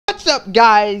up,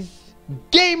 guys?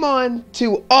 Game on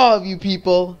to all of you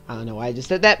people. I don't know why I just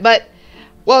said that, but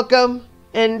welcome.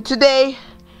 And today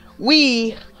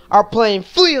we are playing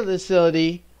Flee the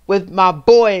Facility with my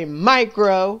boy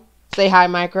Micro. Say hi,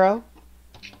 Micro.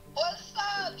 What's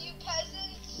up, you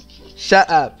peasants? Shut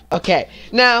up. Okay,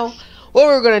 now what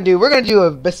we're gonna do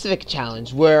a specific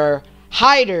challenge where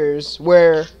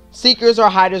seekers or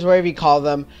hiders, whatever you call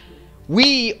them,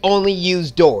 we only use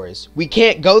doors. We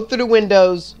can't go through the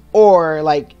windows, or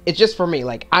like, it's just for me.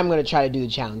 Like, I'm gonna try to do the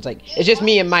challenge. Like, it's just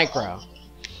me and Micro.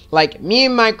 Like, me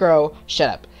and Micro, shut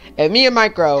up. And me and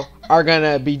Micro are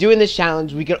gonna be doing this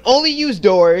challenge. We can only use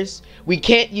doors. We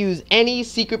can't use any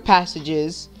secret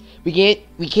passages. We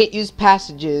can't use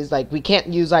passages, like we can't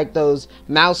use like those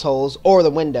mouse holes or the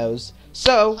windows.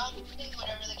 So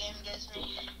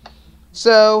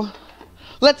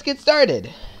let's get started.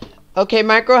 Okay,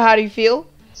 Micro, how do you feel?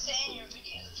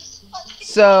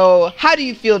 So, how do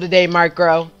you feel today,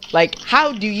 Micro? Like,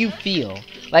 how do you feel?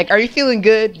 Like, are you feeling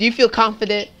good? Do you feel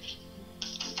confident?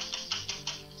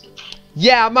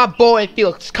 Yeah, my boy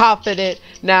feels confident.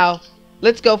 Now,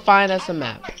 let's go find us a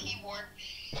map.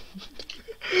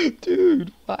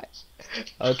 Dude, what?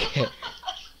 Okay.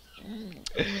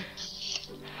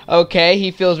 Okay,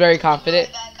 he feels very confident.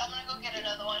 I'm gonna go get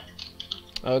another one.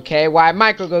 Okay, why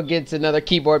Micro go gets another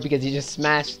keyboard because he just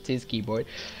smashed his keyboard.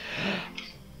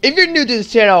 If you're new to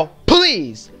this channel,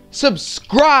 please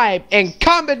subscribe and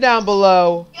comment down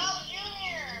below. Yo,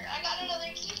 Junior, I got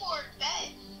another keyboard, bet.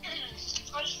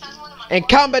 I just found one of my And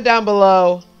comment down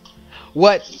below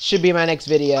what should be my next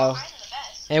video. Mine's the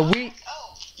best. And we...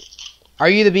 Oh, Are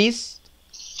you the beast?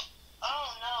 I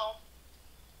don't know.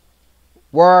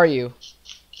 Where are you?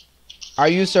 Are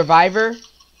you survivor?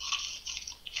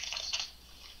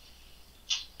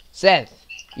 Seth,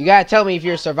 you gotta tell me if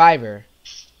you're a survivor.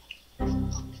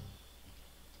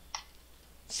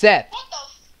 Seth, What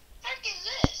the frick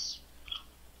is this?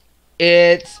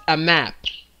 it's a map.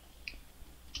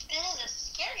 This is a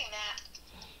scary map.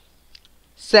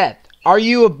 Seth, are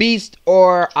you a beast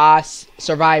or a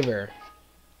survivor?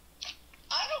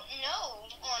 I don't know,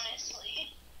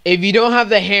 honestly. If you don't have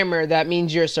the hammer, that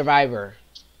means you're a survivor.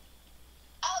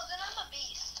 Oh, then I'm a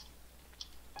beast.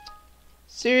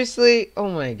 Seriously? Oh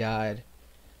my god.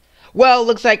 Well,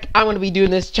 looks like I'm gonna be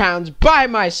doing this challenge by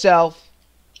myself.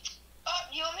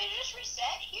 You want me to just reset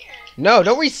here? No,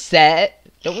 don't reset.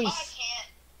 Don't Oh, I reset.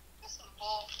 can't. That's some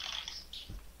bull.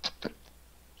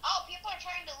 Oh, people are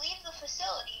trying to leave the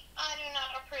facility. I do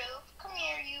not approve. Come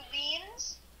here, you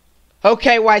beans.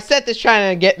 Okay, why Seth is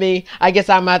trying to get me. I guess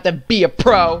I'm about to be a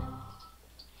pro.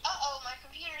 Uh-oh, my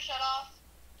computer shut off.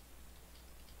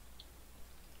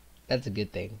 That's a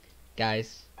good thing,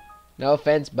 guys. No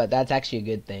offense, but that's actually a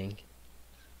good thing.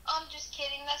 I'm just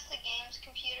kidding. That's the game's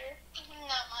computer,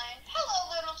 not mine.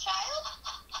 Hello, little child.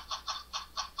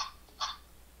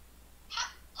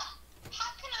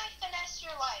 How can I finesse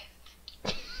your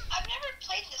life? I've never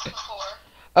played this before.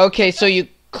 Okay, so you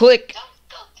click. Don't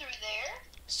go through there.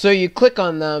 So you click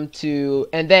on them to,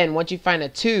 and then once you find a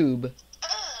tube,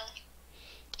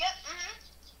 Yep.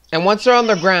 and once they're on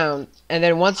the ground, and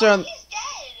then once they're on, He's dead.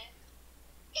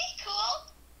 He's cool.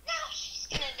 Now she's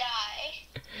gonna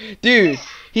die. dude,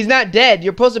 he's not dead.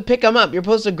 You're supposed to pick him up. You're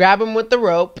supposed to grab him with the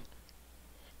rope,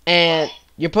 and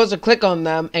you're supposed to click on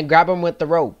them and grab him with the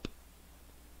rope.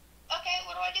 Okay,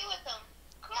 what do I do with them?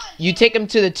 Come on. You take them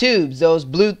to the tubes, those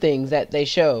blue things that they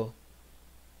show.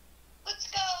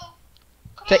 Let's go.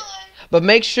 Come Take- on. But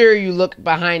make sure you look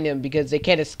behind him because they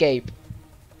can't escape.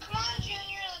 Come on, Junior.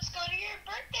 Let's go to your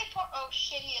birthday party. Oh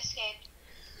shit, he escaped.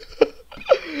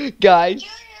 Guys.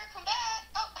 Junior, come back.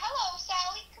 Oh, hello,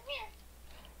 Sally. Come here.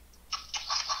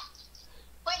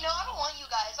 Wait, no, I don't want you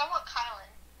guys. I want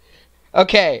Kylan.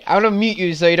 Okay, I'm gonna mute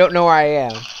you so you don't know where I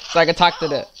am. So I can talk to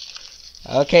the...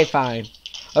 Okay, fine.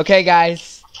 Okay,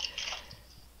 guys.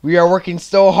 We are working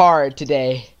so hard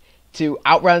today to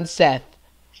outrun Seth.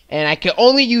 And I can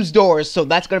only use doors, so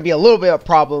that's gonna be a little bit of a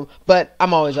problem. But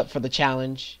I'm always up for the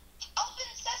challenge. Open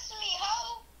sesame,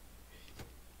 ho.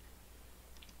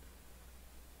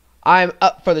 I'm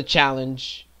up for the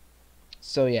challenge.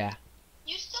 So yeah.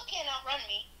 You still can't outrun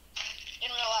me in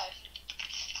real life.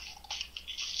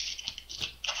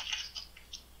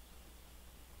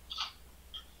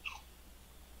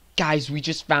 Guys, we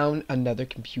just found another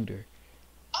computer.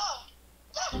 Oh,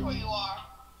 that's where you are.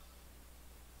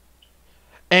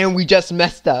 And we just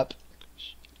messed up.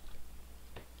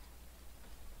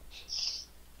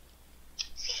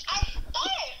 See, I thought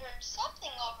I heard something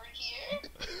over here.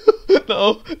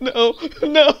 No, no,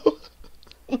 no.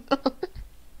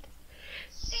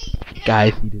 See,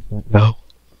 Guys, he does not know.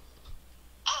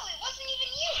 Oh, it wasn't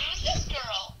even you. It was this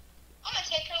girl.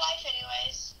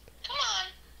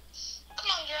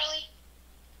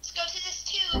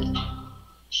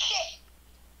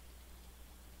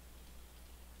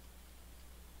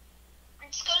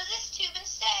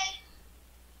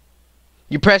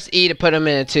 You press E to put him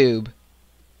in a tube.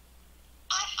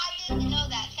 I didn't know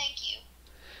that. Thank you.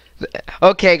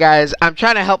 Okay, guys, I'm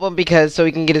trying to help him because so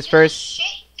he can get his first. Shit,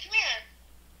 come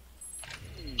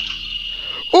here.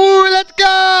 Ooh, let's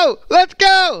go! Let's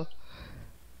go!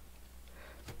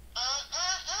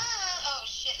 Oh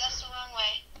shit, that's the wrong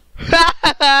way.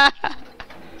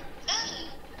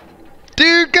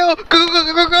 Dude, go! Go, go,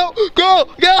 go, go, go! Go!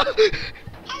 Go!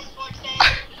 Hi, sports fan.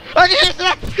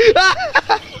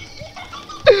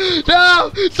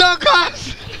 No! So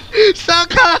close! So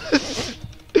close!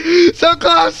 So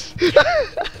close!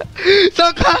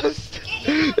 So close!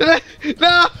 No!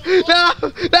 No! No!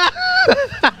 No!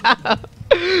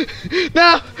 No!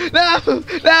 No!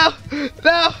 No!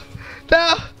 No!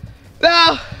 No!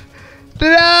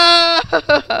 No!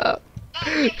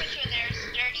 Oh, the temperature there is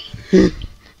dirty.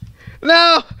 No!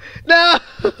 No!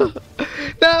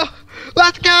 No!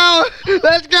 Let's go!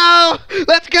 Let's go!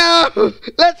 Let's go!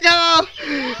 Let's go!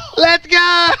 Let's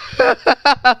go!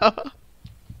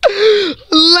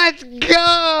 Let's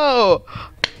go!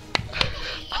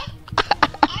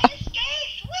 I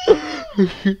escaped.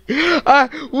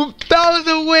 Woo! That was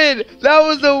a win! That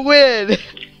was a win!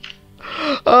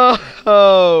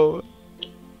 Oh.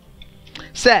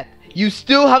 Seth, you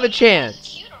still have a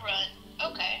chance. You to run.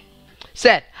 Okay.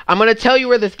 Seth, I'm gonna tell you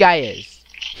where this guy is.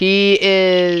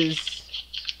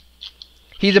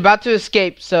 He's about to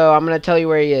escape, so I'm gonna tell you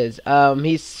where he is.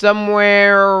 He's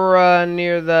somewhere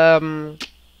near the.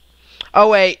 Oh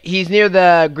wait, he's near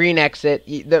the green exit,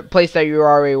 the place that you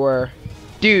already were.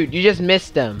 Dude, you just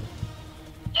missed him.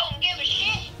 Don't give a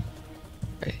shit.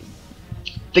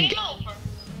 The Game over.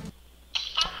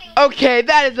 Okay,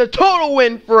 that is a total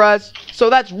win for us. So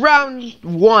that's round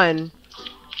 1.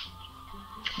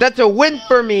 That's a win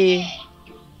for me.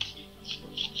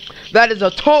 That is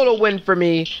a total win for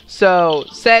me. So,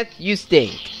 Seth, you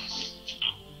stink.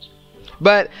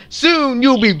 But soon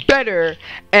you'll be better,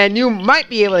 and you might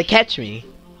be able to catch me.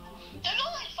 There's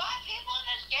only 5 people in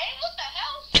this game? What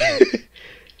the hell?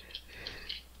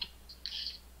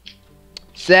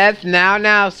 Seth,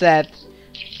 now, Seth.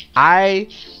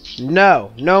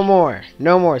 No more.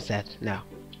 No more, Seth. No.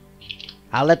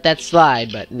 I'll let that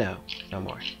slide, but no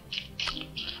more.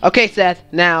 Okay, Seth,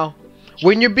 now,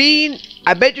 when you're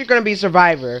I bet you're gonna be a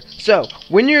survivor. So,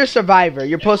 when you're a survivor,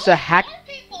 you're supposed to hack.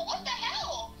 People, what the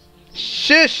hell?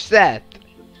 Shush, Seth.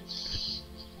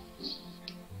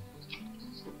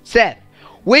 Seth,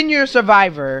 when you're a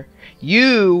survivor,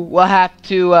 you will have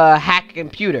to hack a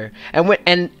computer,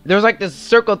 and there's like this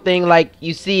circle thing like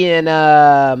you see in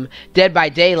Dead by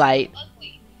Daylight.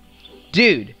 Ugly.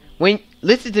 Dude,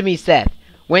 listen to me, Seth.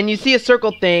 When you see a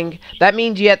circle thing, that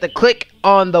means you have to click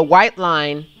on the white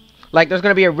line. Like there's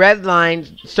gonna be a red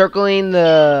line circling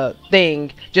the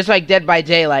thing, just like Dead by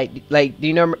Daylight. Like, do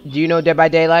you know Dead by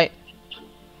Daylight?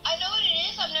 I know what it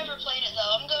is. I've never played it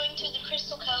though. I'm going to the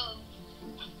Crystal Cove.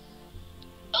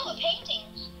 Oh, a painting.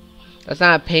 That's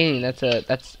not a painting. That's.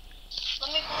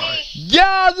 Let me believe.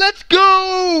 Yeah, let's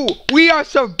go! We are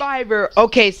survivor.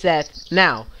 Okay, Seth.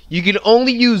 Now you can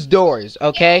only use doors.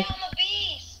 Okay. Yeah, I'm a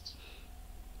beast.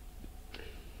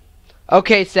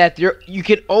 Okay, Seth. You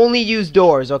can only use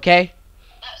doors. Okay.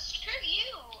 Screw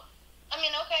you. I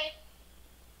mean, okay.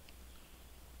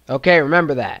 Okay,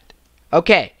 remember that.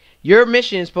 Okay, your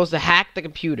mission is supposed to hack the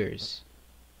computers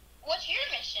What's your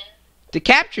mission? to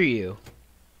capture you.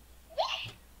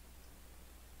 What?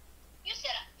 You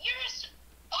said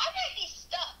I might be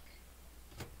stuck.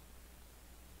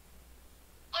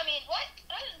 I mean, what?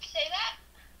 I didn't say that.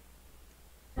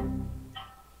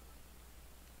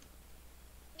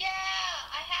 Yeah,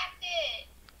 I hacked it.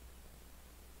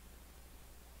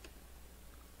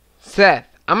 Seth,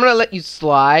 I'm gonna let you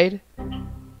slide. How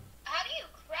do you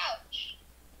crouch?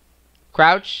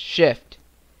 Crouch, shift.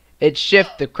 It's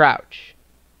shift to crouch.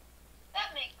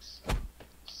 That makes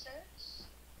sense.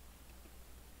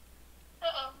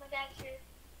 Uh-oh, my dad's here.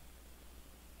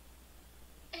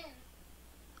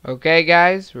 Okay,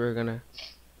 guys, we're gonna.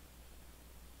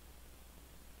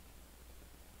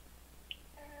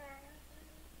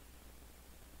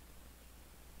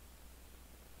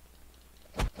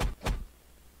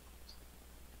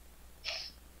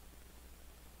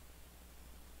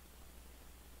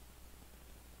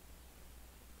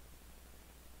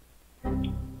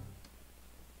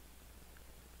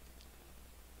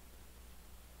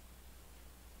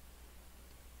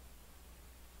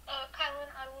 Kylan,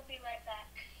 I will be right back.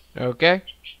 Okay.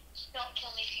 Don't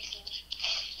kill me too soon.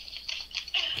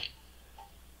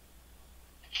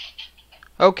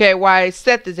 Okay, why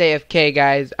Seth is AFK,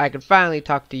 guys. I can finally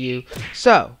talk to you.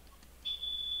 So.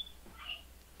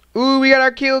 Ooh, we got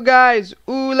our kill, guys.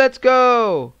 Ooh, let's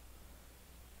go.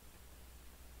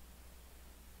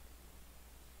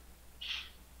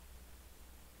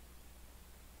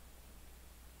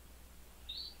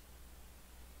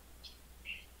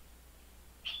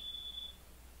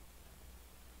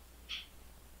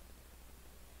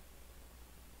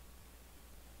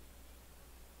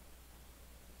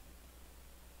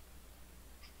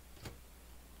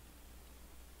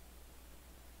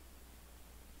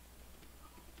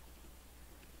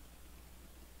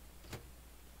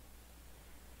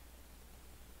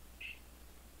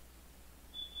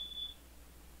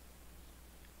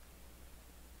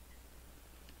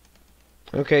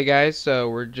 Okay, guys, so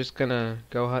we're just gonna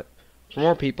go hunt for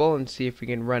more people and see if we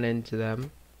can run into them.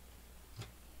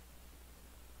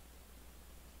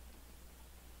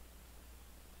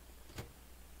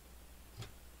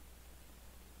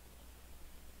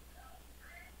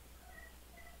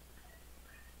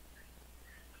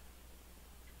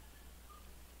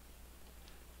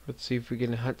 Let's see if we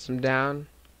can hunt some down.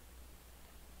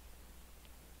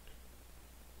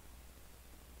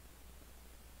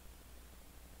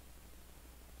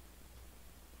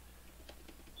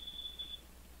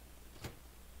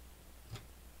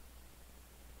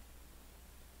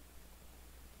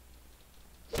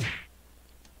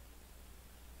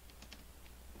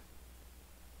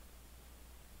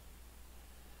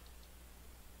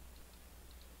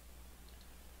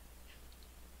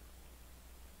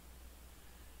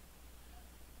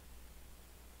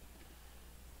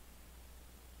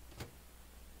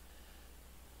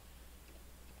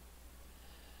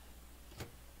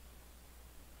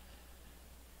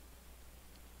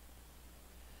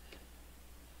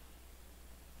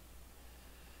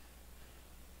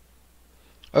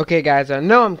 Okay, guys, I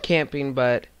know I'm camping,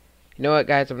 but you know what,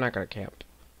 guys? I'm not gonna camp.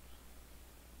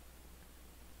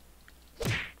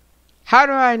 How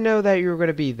do I know that you were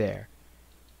gonna be there?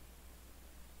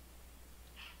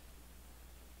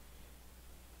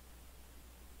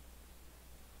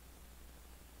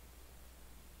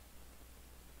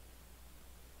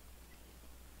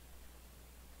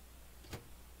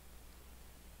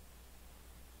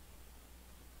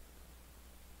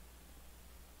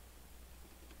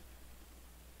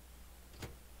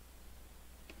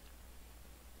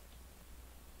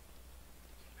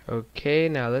 Okay,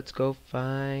 now let's go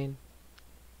find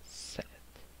Seth.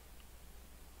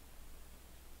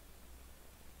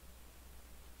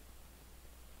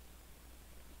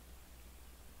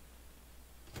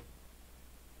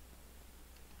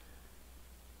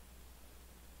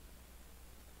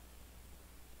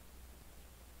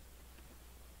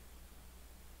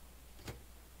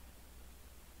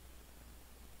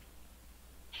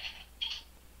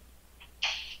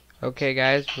 Okay,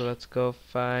 guys, well, let's go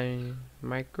find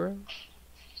Micro.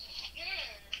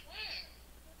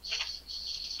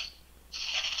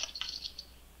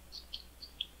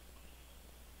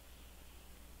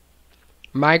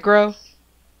 Micro?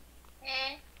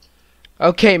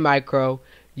 Okay, Micro.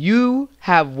 You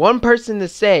have one person to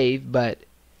save, but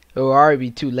it will already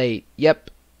be too late.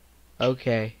 Yep.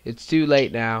 Okay, it's too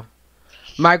late now.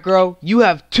 Micro, you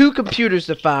have 2 computers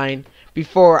to find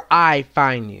before I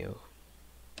find you.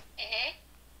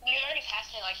 You already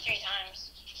passed me like 3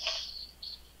 times.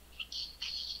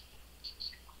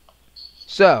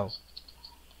 So,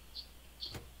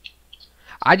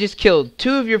 I just killed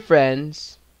 2 of your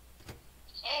friends,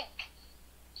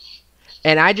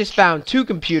 and I just found 2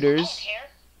 computers.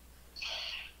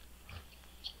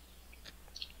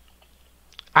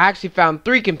 I actually found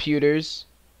 3 computers,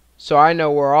 so I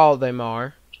know where all of them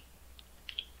are.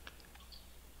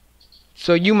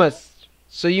 So you must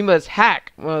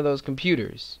hack one of those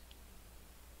computers.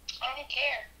 I don't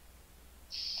care.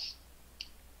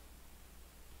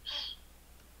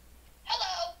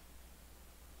 Hello.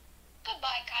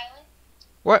 Goodbye,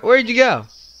 Kylan. Where'd you go?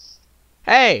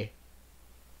 Hey!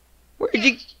 Where'd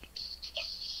you...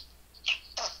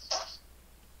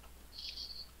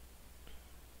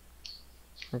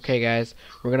 Okay, guys.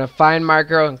 We're gonna find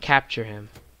Micro and capture him.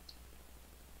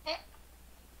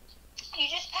 You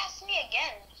just passed me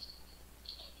again.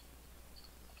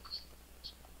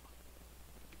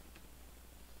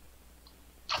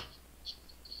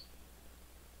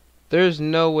 There's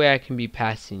no way I can be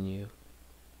passing you.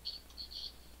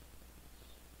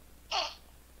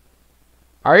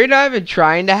 Are you not even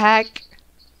trying to hack?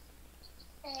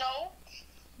 No.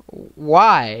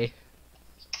 Why?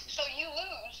 So you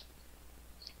lose.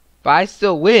 But I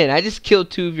still win. I just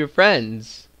killed 2 of your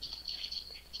friends.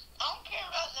 I don't care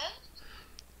about them.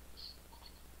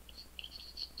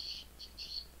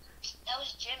 That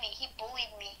was Jimmy. He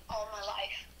bullied me all my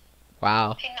life.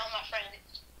 Wow. He's not my friend.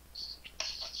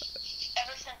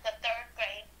 Ever since the 3rd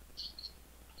grade.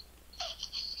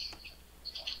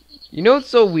 You know what's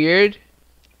so weird?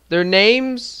 Their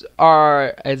names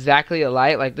are exactly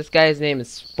alike. Like, this guy's name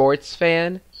is Sports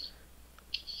Fan.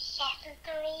 Soccer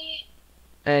girly.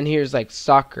 And here's, like,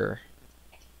 Soccer.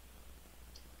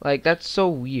 Like, that's so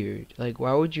weird. Like,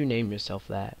 why would you name yourself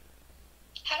that?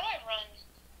 How do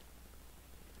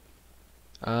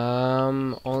I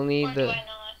run? Only Or do I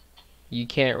not? You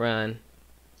can't run.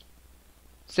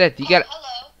 Seth, you gotta...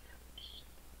 Hello.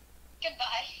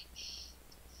 Goodbye.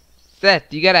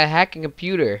 Seth, you gotta hack a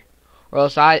computer. Or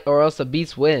else the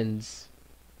beast wins.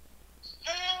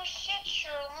 Oh shit,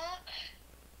 Sherlock.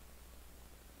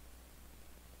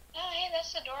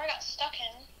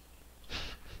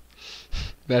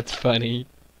 That's funny.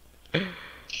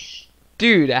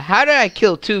 Dude, how did I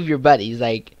kill 2 of your buddies?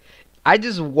 Like, I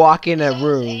just walk in a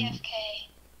room. AFK.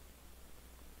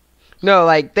 No,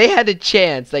 like, they had the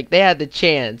chance. Like, they had the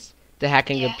chance to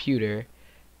hack a computer.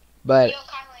 But... Yo,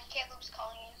 Challeng, Caleb's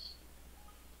calling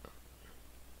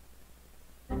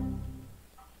you.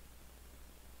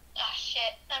 Ah,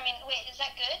 shit. I mean, wait, is that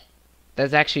good?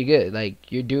 That's actually good.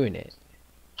 Like, you're doing it.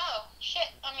 Oh, shit.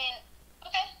 I mean,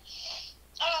 okay.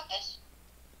 I got this.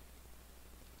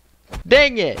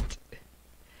 Dang it!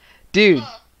 Dude,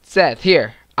 Seth,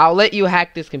 here. I'll let you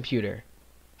hack this computer.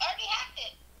 I already hacked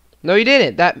it. No, you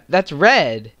didn't. That's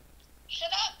red. Shut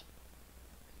up.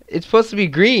 It's supposed to be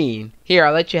green. Here,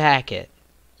 I'll let you hack it.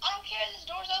 I don't care. This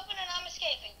door's open and I'm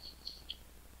escaping.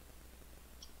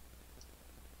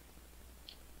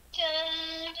 Dun,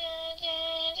 dun,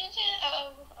 dun, dun,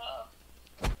 dun.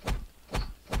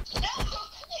 No!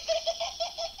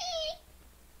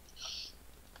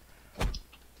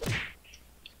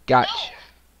 Gotcha. No.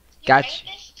 Gotcha.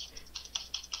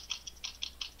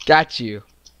 Got you.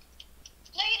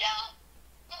 No, you don't.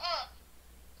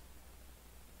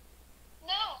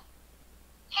 No.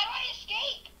 How do I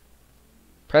escape?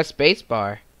 Press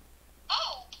spacebar.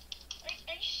 Oh.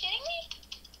 Are you shitting me?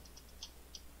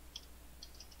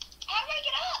 How do I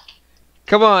get up?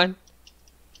 Come on.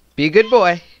 Be a good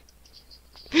boy.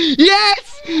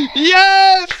 Yes!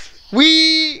 Yes!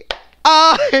 We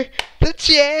are the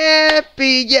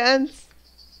champions.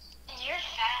 You're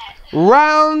fat.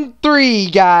 Round 3,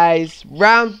 guys.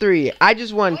 Round 3. I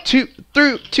just won two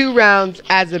rounds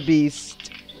as a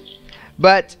beast.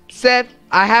 But Seth,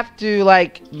 I have to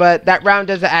but that round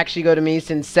doesn't actually go to me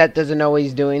since Seth doesn't know what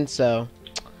he's doing, so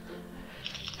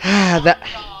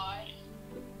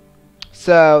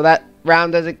so that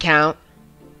round doesn't count.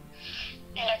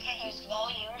 And I can't use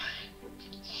volume.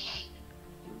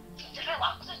 Did I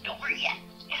lock the door yet?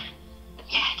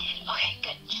 Yeah, I did. Okay,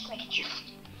 good. Just making sure.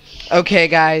 Okay,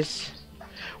 guys.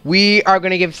 We are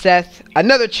going to give Seth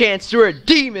another chance to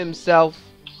redeem himself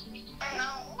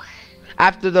No.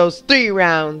 after those 3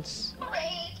 rounds.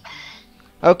 Great.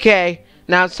 Okay,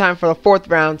 now it's time for the 4th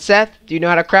round. Seth, do you know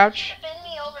how to crouch? Bend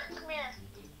me over. Come here.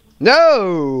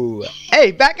 No!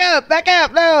 Hey, back up,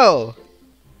 no!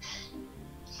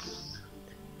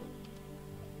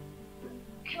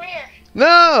 Come here.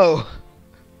 No!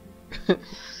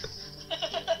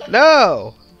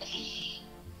 No!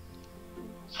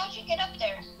 How'd you get up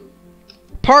there?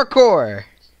 Parkour! And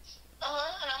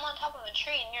I'm on top of a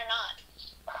tree and you're not.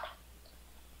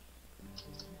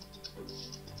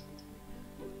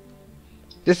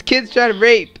 This kid's trying to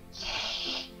rape.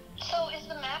 So is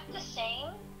the map the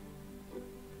same?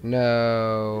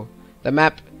 No. The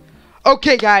map...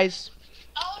 Okay, guys.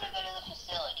 I want to go to the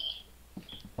facility.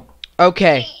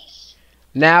 Okay. Please.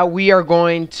 Now we are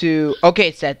going to...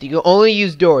 Okay, Seth, you can only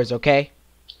use doors, okay?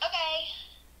 Okay.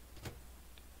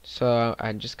 So,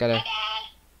 I just My gotta... dad.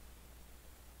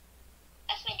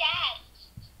 That's my dad.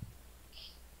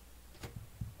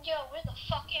 Yo, where the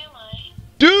fuck am I?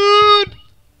 Dude!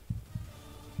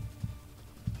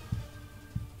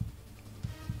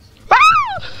 Ah!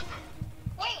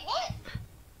 Wait, what?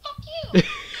 Fuck you.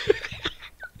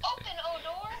 Open, oh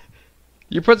door.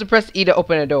 You're supposed to press E to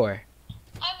open a door.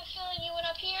 I have a feeling you went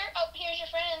up here. Oh, here's your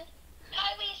friend.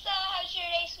 Hi, Lisa. How's your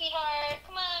day, sweetheart?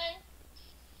 Come on.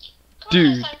 Come on,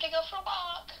 Dude. it's time to go for a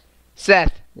walk.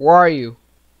 Seth, where are you?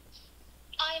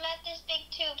 I'm at this big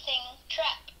tube thing.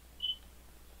 Trap.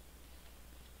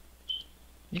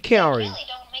 You can't already... Really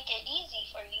don't make it easy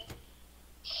for you.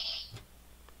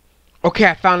 Okay,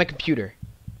 I found a computer.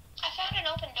 I found an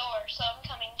open door, so I'm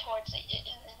coming towards it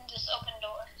in this open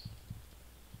door.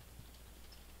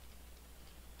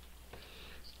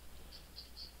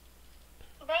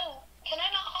 Bro, can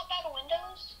I not hop out of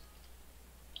windows?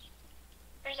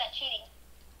 Or is that cheating?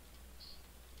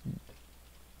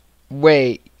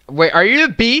 Wait, are you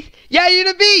the beast? Yeah, you're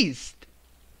the beast!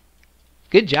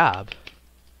 Good job.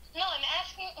 No, I'm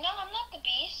asking. No, I'm not the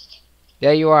beast.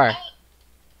 Yeah, you are. Yo,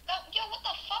 what the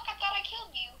fuck? I thought I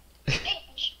killed you. Hey,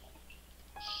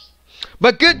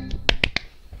 But good.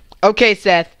 Okay,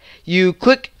 Seth, you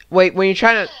click... Wait, when you're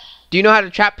trying to... Do you know how to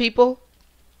trap people?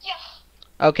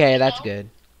 yeah. Okay, that's No. good.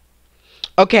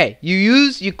 Okay,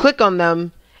 you click on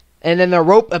them, and then the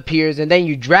rope appears, and then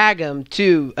you drag them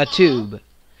to a tube,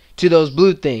 to those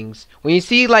blue things. When you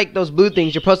see those blue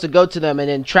things, you're supposed to go to them and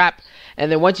then trap.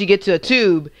 And then once you get to a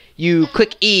tube, you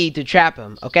click E to trap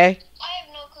them. Okay? I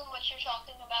have no clue what you're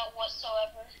talking about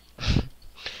whatsoever.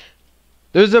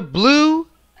 There's a blue.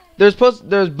 There's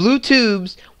blue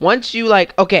tubes. Once you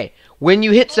okay, when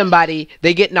you hit somebody,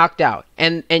 they get knocked out,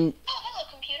 and Oh, hello,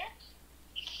 computer.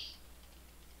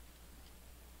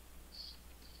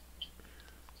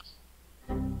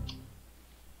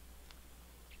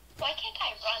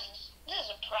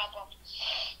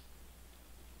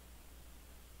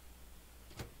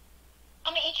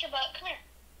 come here.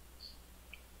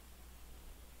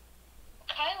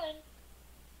 Kylan.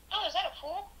 Oh, is that a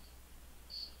pool?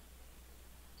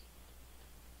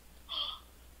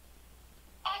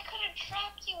 I could have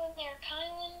trapped you in there,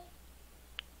 Kylan.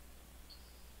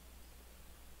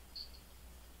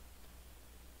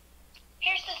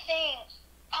 Here's the thing.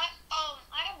 I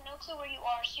have no clue where you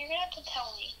are, so you're gonna have to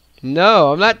tell me.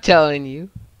 No, I'm not telling you.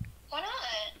 Why not?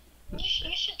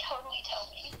 You should totally tell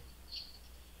me.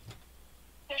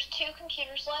 There's 2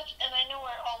 computers left, and I know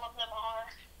where all of them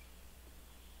are.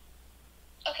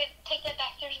 Okay, take that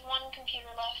back. There's 1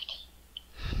 computer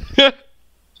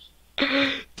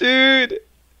left. Dude.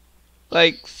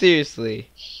 Like, seriously.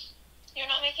 You're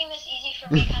not making this easy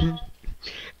for me, Kylan.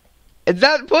 It's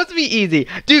not supposed to be easy.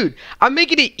 Dude, I'm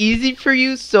making it easy for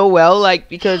you so well, like,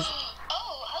 because...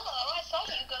 Oh, hello. I saw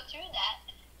you go through that.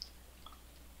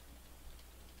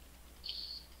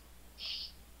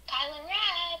 Kylan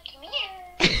Rad, come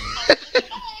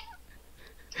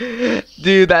here.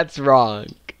 Dude, that's wrong.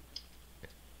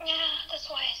 Yeah, that's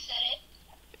why I said it.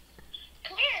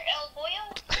 Come here, El Boyo.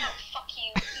 Oh, fuck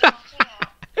you. You knocked me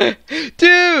out.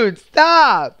 Dude,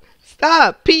 stop.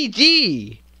 Stop.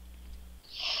 PG.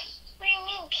 What do you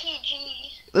mean, PG?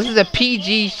 This is a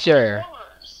PG shirt.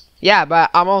 Yeah, but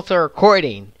I'm also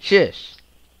recording. Shush.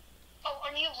 Oh,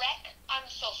 are you wreck? I'm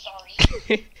so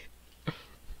sorry.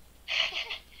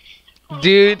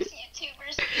 Dude.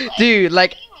 YouTubers like, Dude,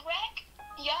 like... Are you wreck?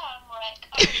 Yeah, I'm wreck.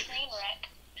 I'm a train wreck.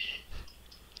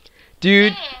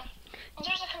 Dude.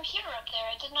 There's a computer up there.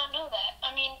 I did not know that.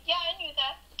 I mean, yeah, I knew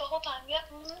that the whole time. Yep.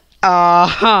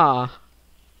 Uh-huh.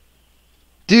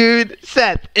 Dude,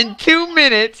 Seth, in 2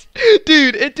 minutes.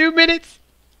 Dude, in 2 minutes.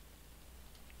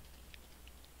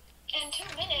 In 2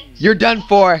 minutes. You're done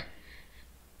for.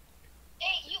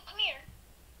 Hey, you, come here.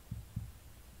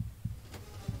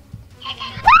 I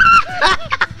got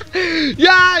it.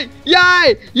 Yay!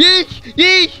 Yay! Yeet!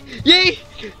 Yeet! Yeet!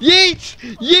 Yeet!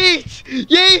 Yeet!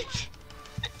 Yeet!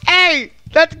 Hey!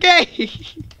 That's gay!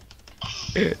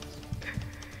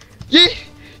 Yeet!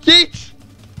 Yeet!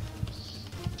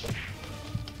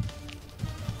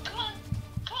 Come on,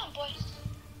 boys.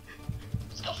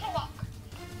 Let's go for a walk.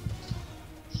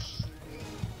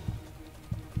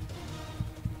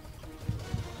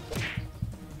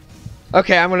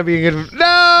 Okay, I'm gonna be a good.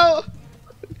 No!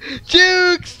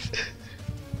 Jukes!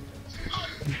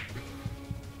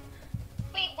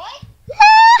 Wait, what?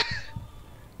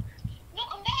 No,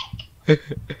 come back.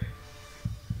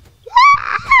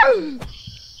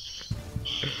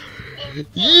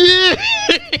 Yeah!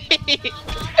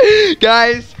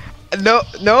 Guys, no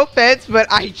offense,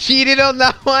 but I cheated on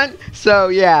that one. So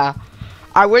yeah,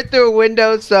 I went through a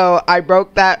window, so I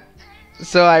broke that.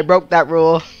 So I broke that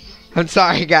rule. I'm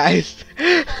sorry, guys.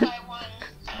 I won.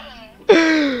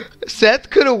 Seth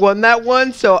could have won that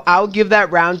one, so I'll give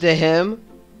that round to him.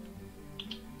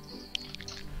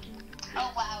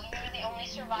 Oh wow, you were the only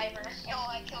survivor. Yo,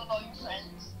 I killed all your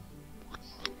friends.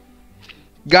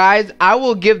 Guys, I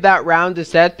will give that round to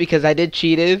Seth because I did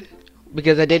cheated.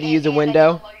 Because I did use a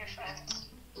window. I killed all your friends.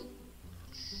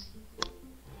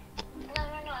 No,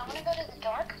 I want to go to the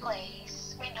dark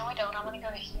place. Wait, no, I don't. I want to go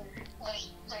to here.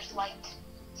 There's light.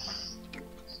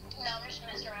 No, there's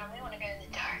mess around. We want to go to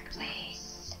the dark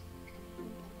place.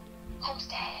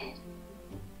 Homestead.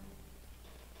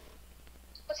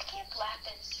 What's Camp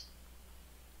Lapis?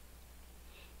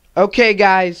 Okay,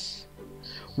 guys.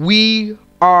 We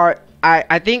are...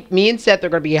 I think me and Seth are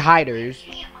going to be hiders.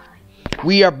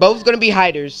 We are both going to be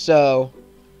hiders, so...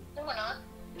 No, we're not.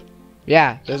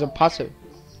 Yeah, there's a possibility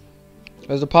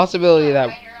that...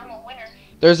 I'm a winner.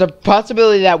 There's a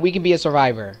possibility that we can be a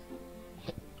survivor.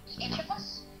 Each of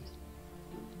us?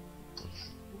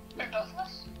 Or both of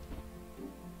us?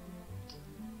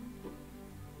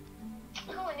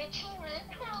 Oh, an achievement.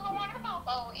 Oh, wonderful.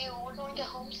 Oh, ew, we're going to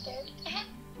Homestead.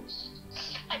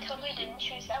 I totally didn't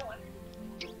choose that one.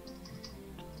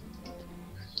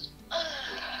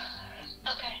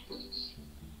 Okay.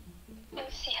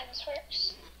 Let's see how this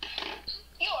works.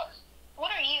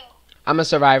 What are you? I'm a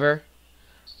survivor.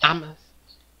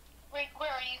 Wait, where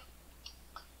are you?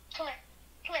 Come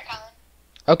here, Colin.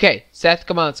 Okay, Seth,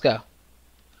 come on, let's go.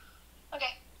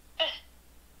 Okay.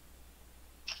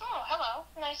 Oh, hello.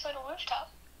 Nice little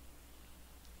rooftop.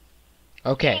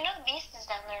 Okay. You know the beast is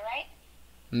down there, right?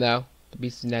 No, the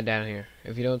beast is not down here.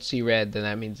 If you don't see red, then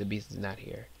that means the beast is not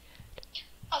here.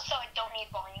 Oh, so I don't need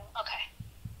volume. Okay.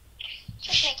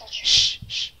 Just making sure.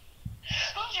 Shh.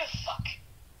 Oh, you fuck.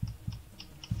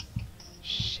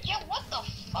 Yeah, what the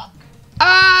fuck?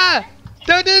 Ah!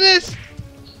 Don't do this!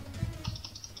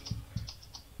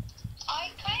 I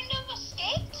kind of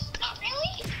escaped? Not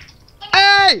really?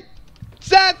 Hey!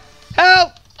 Seth!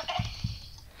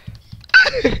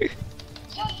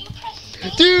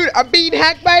 I'm being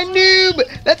hacked by a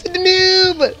noob. That's a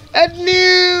noob. A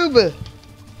noob.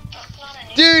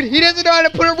 Dude, he doesn't know how to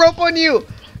put a rope on you.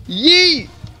 Yeet.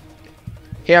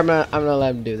 Here, I'm gonna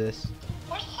let him do this.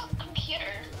 Where's the computer?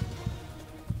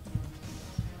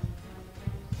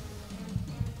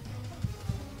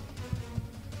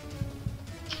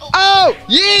 Oh,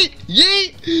 yeet,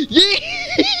 yeet,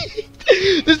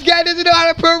 yeet. This guy doesn't know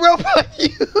how to put a rope on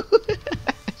you.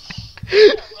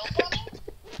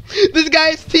 This guy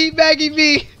is teabagging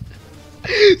me.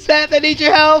 Seth, I need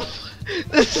your help.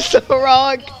 This is so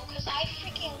wrong. No, because I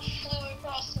freaking flew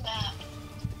across the map.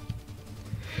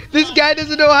 This guy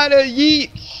doesn't know how to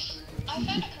yeet. I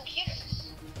found a computer.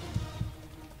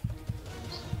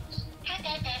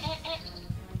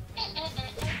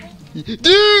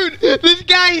 Dude, this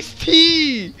guy is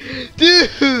T.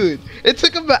 Dude, it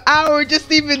took him an hour just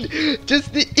to even.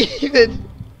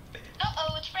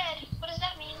 Uh-oh, it's red. What does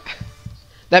that mean?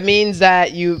 That means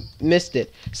that you missed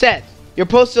it. Seth, you're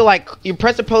supposed to you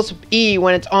press the post E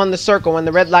when it's on the circle, when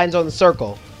the red line's on the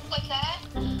circle. Like that?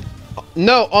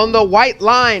 No, on the white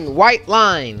line, white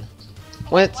line.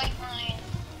 When it's White line.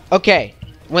 okay,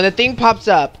 when the thing pops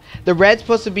up, the red's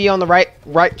supposed to be on the right.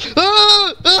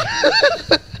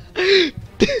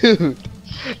 Dude.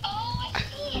 Oh, I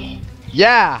see it.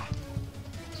 Yeah.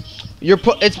 It's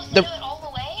supposed to do it all the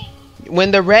way?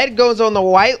 when the red goes on the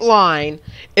white line,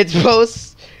 it's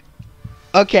supposed.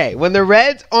 Okay, when the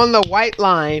red's on the white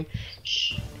line,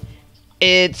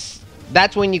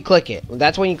 that's when you click it.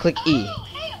 That's when you click E. Oh,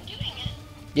 hey, I'm doing it.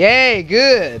 Yay,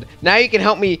 good. Now you can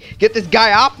help me get this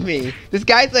guy off me. This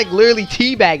guy's like literally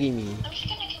teabagging me. I'm just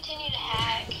gonna continue to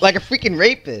hack. Like a freaking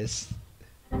rapist.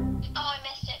 Oh, I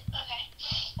missed it. Okay.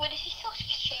 Wait, is he still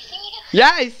chasing you?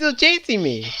 Yeah, he's still chasing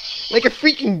me. Like a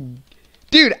freaking...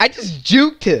 Dude, I just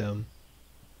juked him.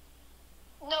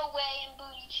 No way, and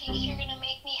booty cheeks, you're gonna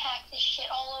make me hack this shit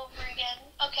all over again.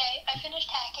 Okay, I finished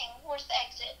hacking. Where's the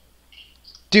exit?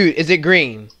 Dude, is it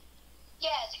green? Yeah,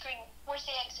 it's green. Where's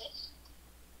the exit?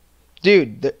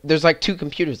 Dude, there's like 2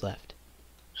 computers left.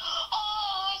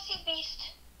 Oh, I see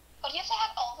Beast. Oh, do you have to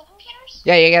have all the computers?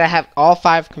 Yeah, you gotta have all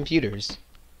 5 computers.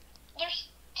 There's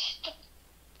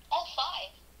all 5.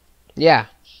 Yeah.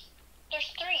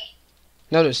 There's 3.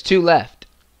 No, there's 2 left.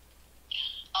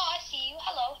 Oh, I see you.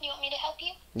 Hello. You want me to help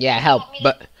you? Yeah, help.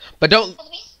 But don't... For the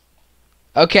Beast?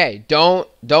 Okay, don't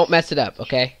mess it up,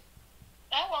 okay?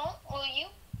 I won't. Will you?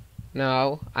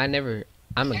 No, I never...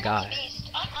 I'm a You're god. the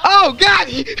Beast. Oh, God!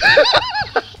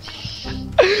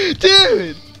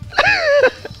 Dude!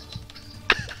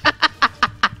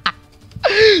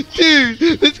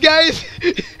 Dude, this guy's...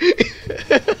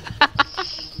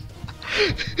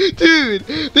 Dude,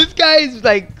 this guy's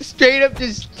like straight up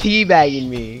just teabagging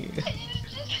me.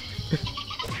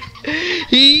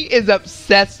 He is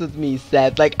obsessed with me,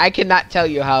 Seth. Like, I cannot tell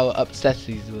you how obsessed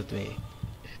he's with me.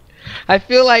 I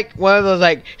feel like one of those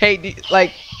like, hey,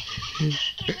 like...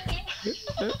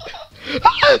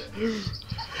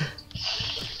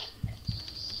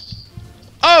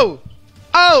 Oh!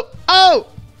 Oh! Oh!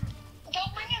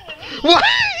 Don't bring him to me. Why?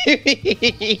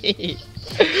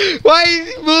 Why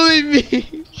is he bullying me?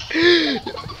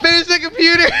 Finish the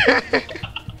computer!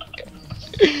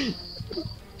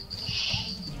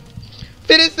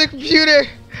 Finish the computer!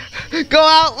 Go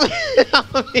out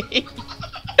without me!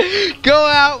 Go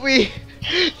out me!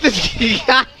 This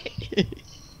guy!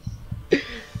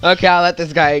 Okay, I'll let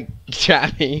this guy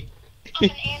trap me. I'm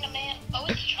an anime. Oh,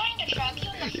 is he trying to trap you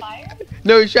in the fire?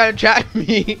 No, he's trying to trap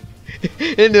me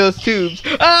in those tubes.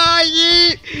 Ah,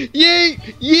 yeet! Yeet!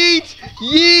 Yeet!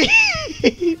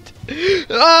 Yeet!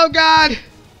 Oh, God!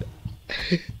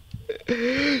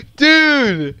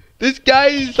 Dude! This guy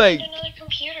is like... Another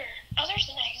computer. Oh, there's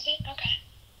an exit. Okay.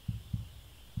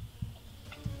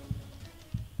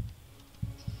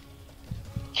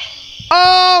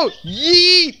 Oh!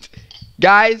 Yeet!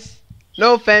 Guys,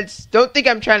 no offense. Don't think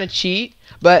I'm trying to cheat,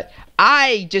 but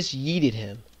I just yeeted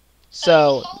him.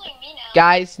 So, He's following me now.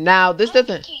 guys, now this I don't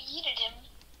doesn't... think you yeeted him.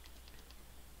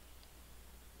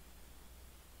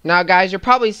 Now, guys, you're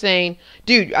probably saying,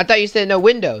 dude, I thought you said no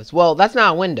windows. Well, that's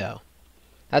not a window.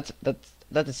 That's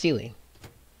a ceiling.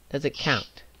 Doesn't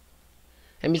count.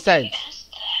 And besides, You asked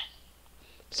that.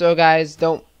 so guys,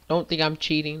 don't think I'm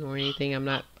cheating or anything. I'm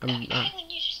not. When you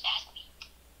just asked me.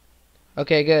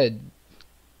 Okay, good.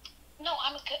 No,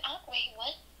 I'm a good. Wait,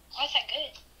 what? Why is that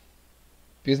good?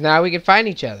 Because now we can find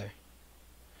each other.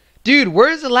 Dude,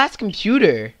 where's the last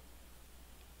computer?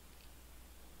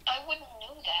 I wouldn't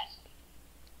know that.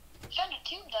 Found a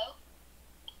tube though.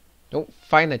 Don't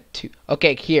find the two.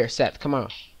 Okay, here, Seth. Come on.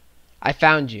 I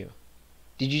found you.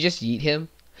 Did you just yeet him?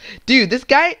 Dude, this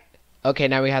guy... Okay,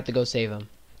 now we have to go save him.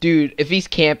 Dude, if he's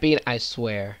camping, I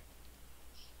swear.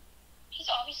 He's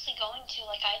obviously going to,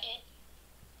 like I did.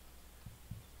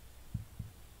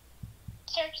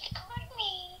 Search the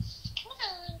corners. Come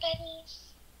on, buddies.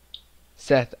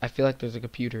 Seth, I feel like there's a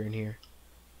computer in here.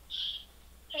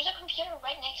 There's a computer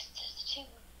right next to the tube.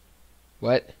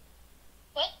 What?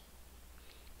 What?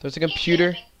 There's a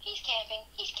computer? He's camping.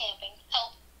 He's camping.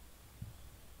 Help.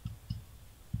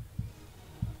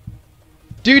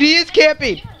 Dude, he is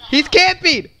camping! He's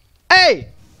camping! Hey!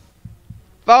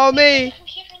 Follow me! There's a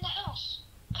computer in the house.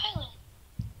 Kylan,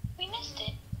 we missed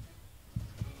it.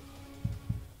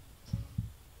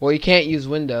 Well, you can't use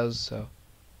Windows, so.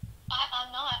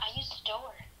 I'm not. I used the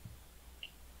door.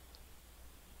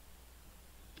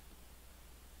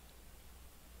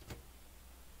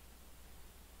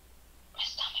 My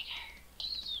stomach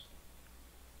hurts.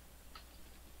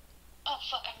 Oh,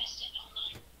 fuck. I missed it.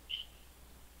 Hold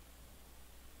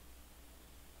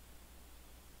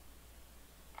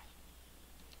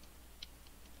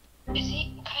on. Is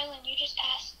he? Kylan, you just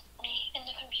asked me in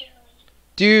the computer room.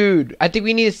 Dude, I think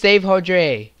we need to save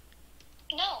Hodre.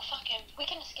 No, fuck him. We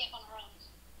can escape on our own.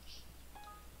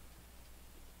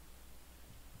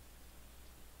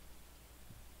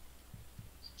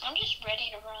 I'm just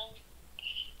ready to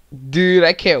run. Dude,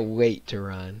 I can't wait to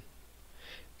run.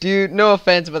 Dude, no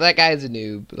offense, but that guy's a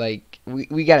noob. Like,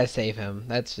 we gotta save him.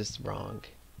 That's just wrong.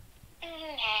 Nah.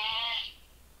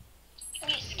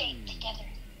 We escape together.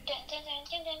 Dun, dun, dun,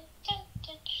 dun, dun, dun,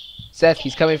 dun. Seth,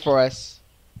 he's coming for us.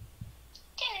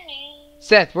 Dun, dun.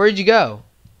 Seth, where'd you go?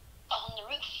 On the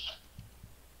roof.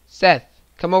 Seth,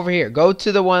 come over here. Go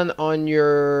to the one on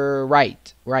your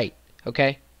right. Right,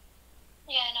 okay?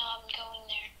 Yeah, no, I'm going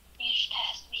there. You just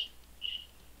passed me.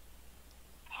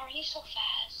 How are you so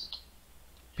fast?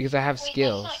 Because I have Wait,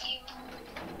 skills. that's not you.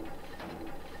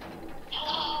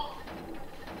 Hello?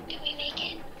 Did we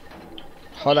make it?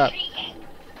 Hold up.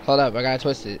 Hold up, I gotta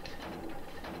twist it.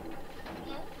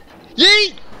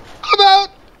 Yeet! I'm out!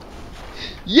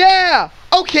 Yeah!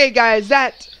 Okay, guys,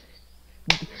 that...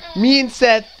 Me and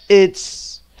Seth,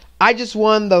 I just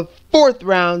won the 4th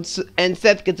round, and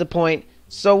Seth gets a point.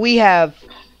 So we have...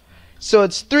 So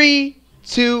it's 3,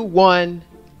 2, 1.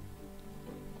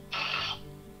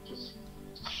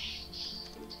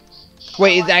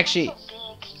 Wait, it's actually...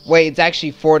 Wait, it's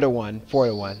actually 4 to 1. 4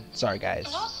 to 1. Sorry, guys.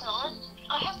 No, it's not.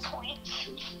 I have points.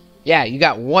 Yeah, you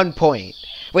got 1 point.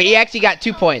 Wait, you actually got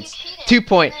 2 points. 2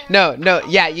 points. No,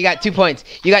 yeah, you got 2 points.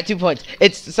 You got 2 points.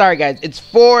 Sorry, guys. It's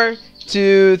 4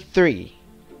 to 3.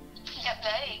 Yep,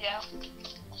 there you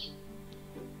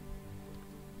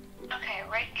go. Okay,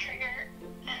 right trigger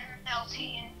and LT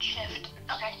and shift.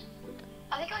 Okay.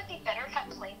 I think it would be better if I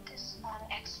played this on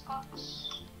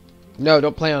Xbox. No,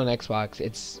 don't play on Xbox.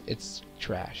 It's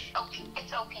trash. OP.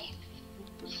 It's OP.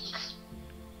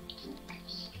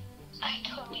 I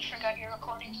totally forgot you're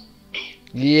recording.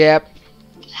 Yep.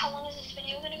 How long is this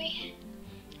video gonna be?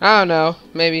 I don't know.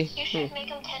 Maybe. You should make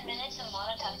them 10 minutes and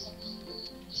monetize them,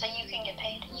 so you can get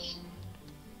paid.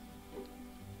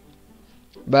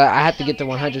 But I have to Is get that to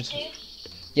what you're 100. trying to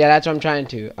do? Yeah, that's what I'm trying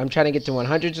to. I'm trying to get to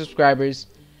 100 subscribers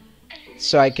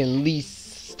so I can at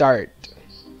least start.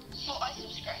 Well, I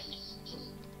subscribed.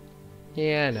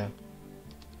 Yeah, I know.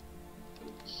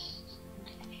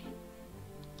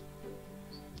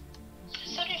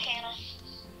 So did Hannah.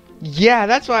 Yeah,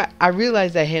 that's why I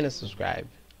realized that Hannah subscribed.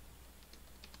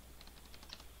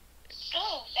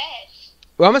 Oh, bet.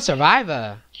 Well, I'm a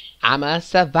survivor. I'm a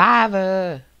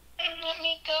survivor. Let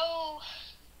me go.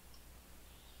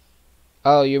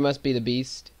 Oh, you must be the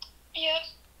beast. Yep.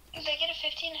 They get a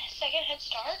 15-second head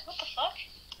start? What the fuck?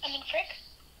 I'm in frick.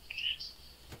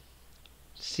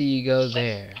 See you go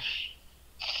there.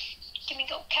 Give me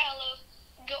go, Caleb.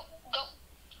 Go, go.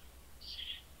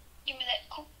 Give me that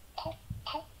cool, cool,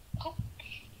 cool, cool.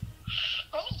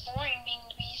 Probably boring being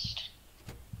the beast.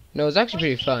 No, it's actually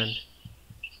pretty fun.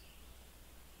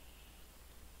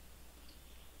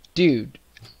 Dude,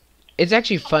 it's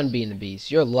actually fun being the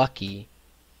beast. You're lucky.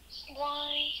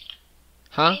 Why?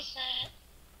 Huh? Why is that?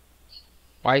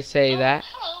 Why say Oh, that?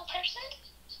 hello, person.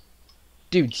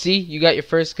 Dude, see? You got your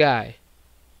first guy.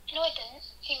 No, I didn't.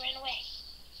 He ran away.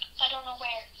 I don't know where.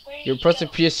 Where did You're he pressing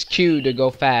go? press Q to go Oh,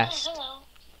 fast. hello.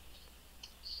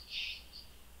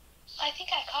 I think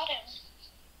I caught him.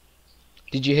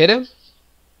 Did you hit him?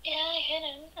 Yeah, I hit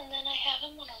him, and then I have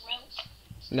him on a rope.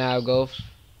 Now go.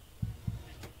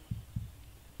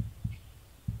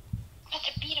 About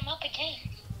to beat him up again.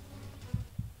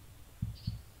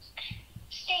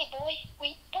 Stay, boy.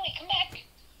 Wait, boy, come back.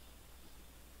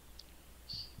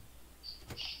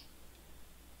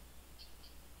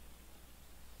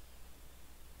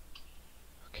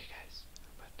 Okay, guys.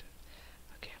 I'm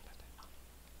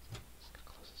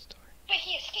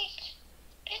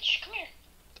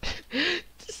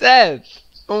Seth!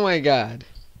 Oh my god.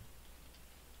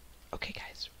 Okay,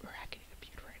 guys, we're hacking a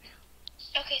computer right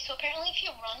now. Okay, so apparently if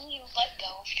you run, you let go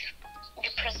of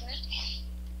your prisoner.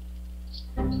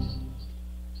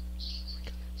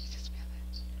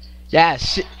 Yeah,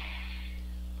 shit.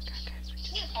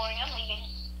 This is boring, I'm leaving.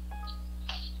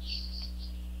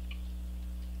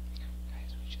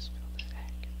 Guys, we just failed the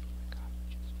hack. Oh my god, we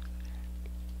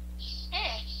just failed the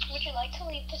hack. Would you like to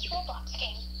leave this Roblox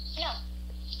game? No.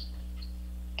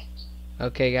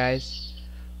 Okay, guys,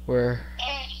 we're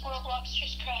Roblox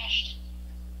just crashed.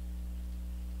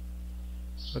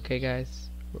 okay, guys.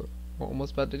 We're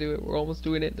almost about to do it. We're almost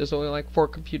doing it. There's only like 4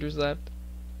 computers left,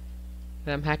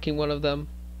 and I'm hacking one of them.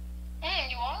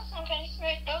 You are? Okay.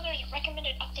 Right. Oh, there's a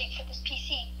recommended update for this PC.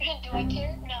 Do I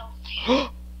care? No.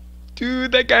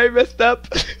 Dude, that guy messed up.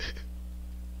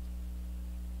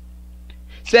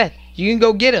 Seth, you can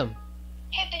go get him.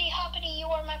 Hippity hoppity, you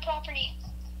are my property.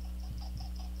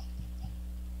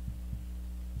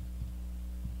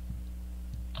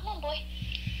 Come on, boy.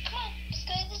 Come on, let's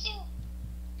go to the zoo.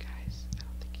 Guys, I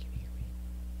don't think you can hear me.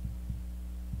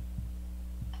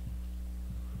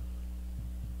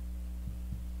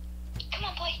 Come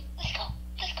on, boy. Let's go.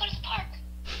 Let's go to the park.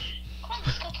 Come on,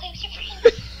 let's go play with your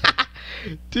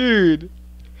friends. Dude.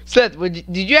 Seth,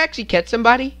 did you actually catch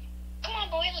somebody? Come on,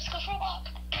 boy. Let's go for a walk.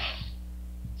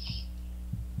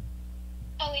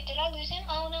 Oh, wait. Did I lose him?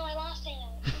 Oh, no. I lost him.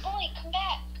 Boy, come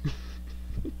back.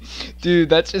 Dude,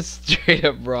 that's just straight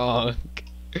up wrong.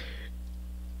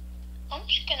 I'm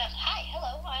just gonna... Hi.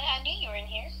 Hello. I knew you were in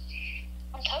here.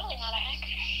 I'm totally not a hacker.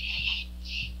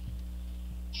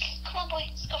 Come on, boy.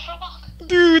 Let's go for a walk.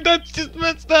 Dude, that's just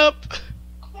messed up.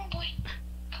 Come on, boy.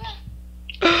 Come on.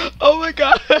 Oh my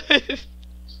god.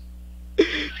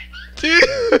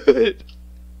 Dude.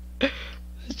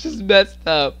 That's just messed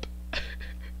up.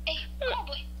 Hey, come on,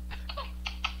 boy. Come on.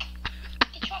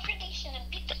 Get you off your leash and then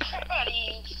beat the crap out of you.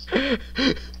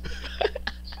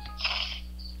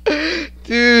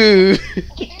 Dude.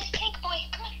 Get in this tank, boy.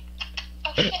 Come on.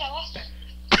 Oh, shit. I lost him.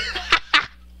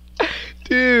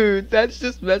 Dude, that's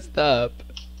just messed up.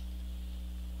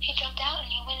 He jumped out and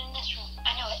he went in this room.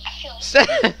 I know it. I feel it.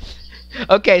 Seth.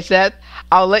 Okay, Seth,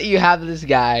 I'll let you have this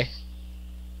guy.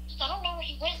 I don't know where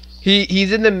he went.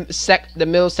 He's in the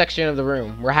middle section of the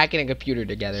room. We're hacking a computer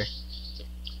together.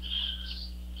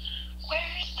 Where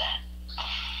is that?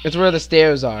 It's where the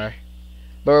stairs are.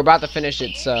 But we're about to finish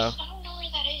it, so. I don't know where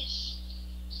that is.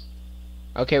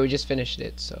 Okay, we just finished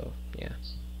it, so yeah.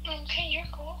 Okay, you're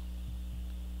cool.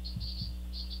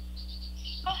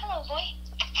 Oh, hello, boy.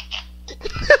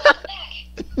 Welcome back.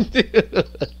 Dude.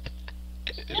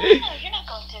 No, you're not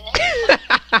going through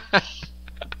this.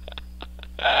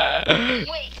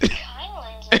 Wait,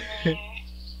 Kylan's in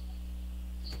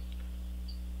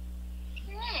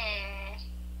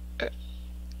there.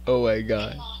 Oh my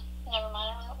god. Never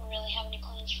mind, I don't really have any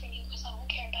plans for you because I don't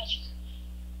care about you.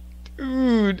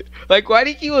 Dude. Like, why do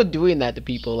you keep on doing that to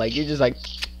people? Like, you're just like,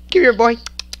 come here, boy.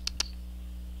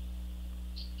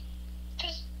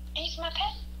 Because he's my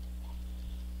pet.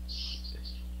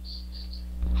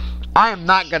 I am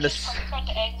not gonna. I forgot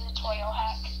to exit the tutorial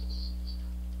hack.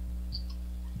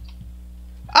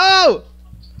 Oh!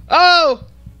 Oh!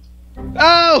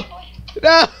 Oh!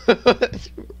 No!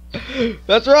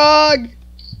 That's wrong!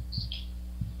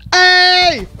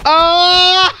 Hey!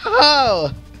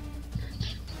 Oh!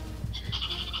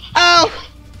 Oh!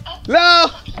 No!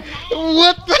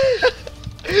 What the?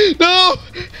 No!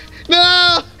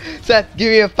 No! Seth,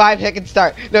 give me a 5-second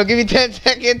start. No, give me 10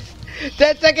 seconds.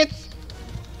 10 seconds!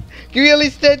 Give me at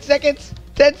least 10 seconds.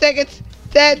 10 seconds.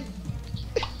 10.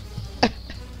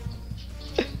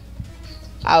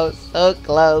 I was so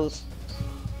close.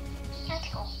 That's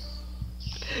cool.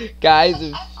 Guys, I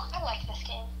like this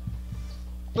game.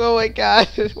 oh my god,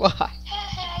 why?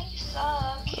 You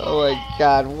suck. Oh my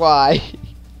god, why?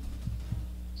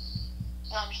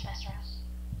 No, I'm just messing around.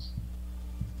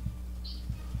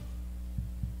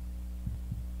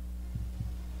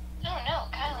 Oh no,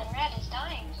 Kylan Red is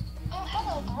dying. Oh,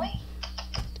 hello, boy.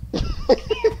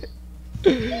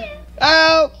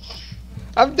 Oh!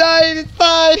 I'm dying, it's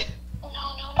fine! No.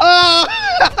 Oh!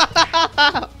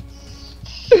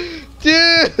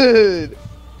 Dude!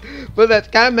 But that's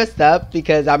kind of messed up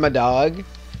because I'm a dog.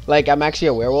 Like, I'm actually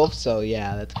a werewolf, so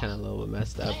yeah, that's kind of a little bit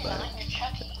messed up. You're not, you're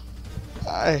Chucky.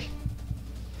 But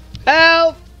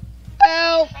help!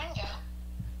 Help! Friend go.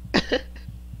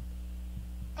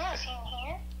 Oh, is he in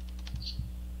here?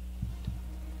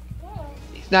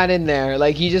 He's not in there.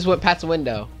 Like, he just went past the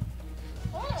window.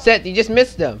 Oh. Seth, you just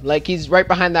missed him. Like, he's right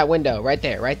behind that window. Right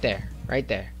there, right there, right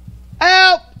there.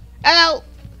 Help! Help!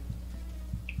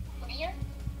 Over here?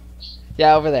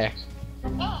 Yeah, over there. Oh,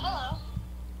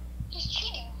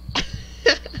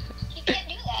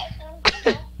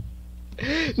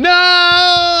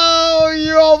 No!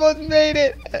 You almost made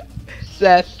it.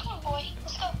 Seth. Come on, boy.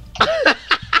 Let's go.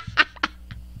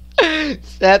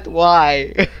 Seth,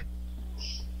 why?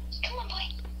 Come on, boy.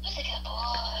 What's a good boy?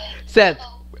 Seth,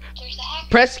 Oh, there's a hacker.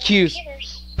 press Q.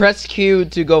 Computers. Press Q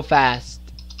to go fast.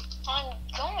 I'm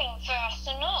going fast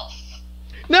enough.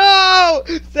 No!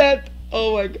 Seth.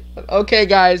 Oh my god. Okay,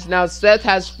 guys. Now Seth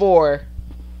has 4.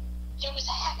 There was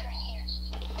a hacker in here.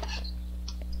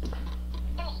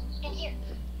 Come on, in here.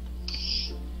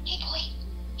 Hey, boy.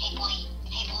 Hey, boy.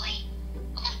 Hey, boy.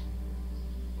 Come on.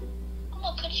 I'm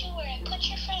gonna put you where I put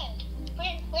your friend.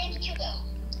 Where did you go?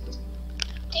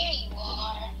 There you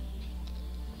are.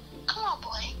 Come on,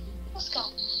 boy. Let's go.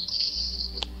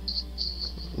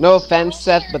 No offense,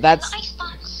 Seth, but that's...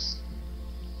 Icebox.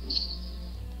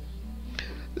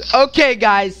 Okay,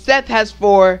 guys. Seth has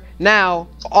 4. Now,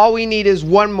 all we need is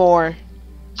 1 more.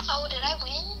 Oh, did I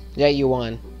win? Yeah, you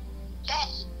won.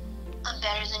 Bet. I'm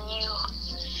better than you.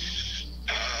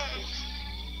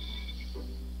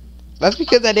 That's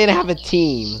because I didn't have a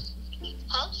team.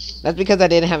 Huh? That's because I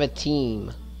didn't have a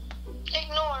team.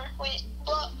 Ignore. Wait,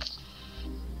 block.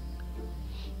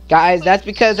 Guys, that's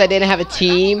because I didn't have a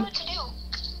team. I don't know what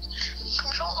to do.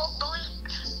 Control Alt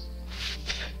Delete.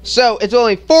 So, it's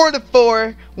only 4 to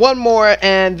 4. 1 more,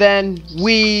 and then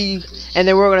we're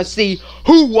gonna see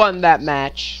who won that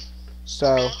match.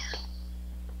 So,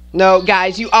 no,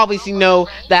 guys, you obviously know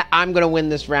that I'm gonna win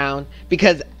this round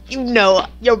because you know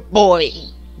your boy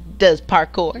does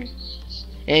parkour. And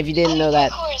if you didn't know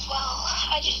that, Parkour as well.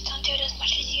 I just don't do it as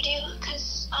much as you do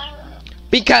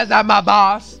because I'm a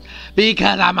boss.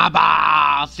 Because I'm a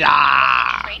boss.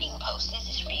 Yeah. trading post. Is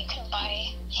this where you can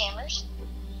buy hammers?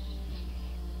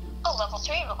 Oh, level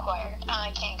 3 required.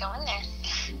 I can't go in there.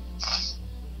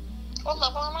 What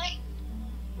level am I?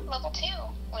 Level 2.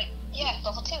 Wait, yeah,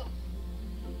 level 2.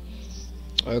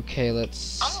 Okay,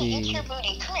 let's I'm gonna hit see. your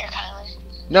booty. Come here, Kylan.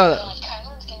 No,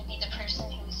 Kylan's gonna be the person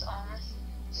who's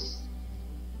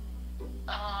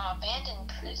abandoned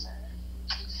prison.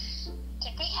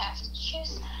 Did we have to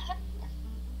choose that?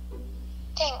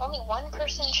 Dang, only one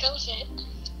person chose it.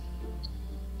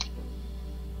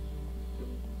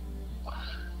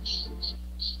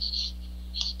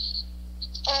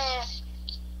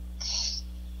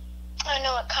 I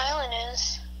know what Kylan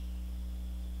is.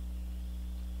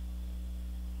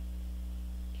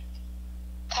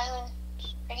 Kylan,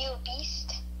 are you a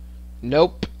beast?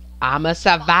 nope. I'm a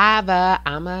survivor.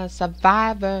 I'm a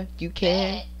survivor. You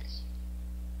can't.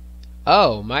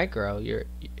 Oh, Micro, you're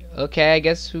okay. I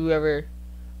guess whoever.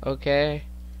 Okay,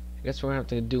 I guess we're gonna have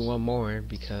to do 1 more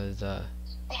because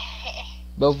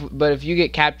but if you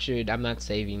get captured, I'm not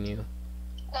saving you.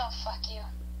 No, fuck you.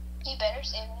 You better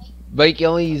save me. But you can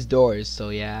only use doors, so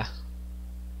yeah.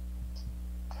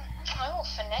 I will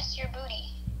finesse your booty.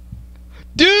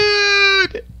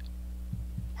 Dude!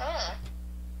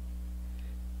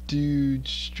 Dude,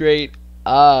 straight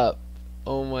up.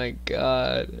 Oh my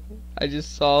god. I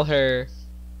just saw her.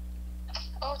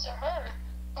 Oh, it's a her.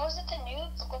 Oh, is it the new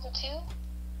level 2?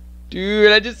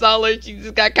 Dude, I just saw her. She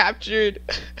just got captured.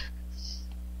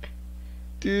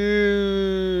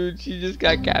 Dude, she just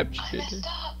got I captured. messed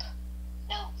up.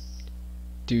 No.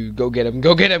 Dude, go get him.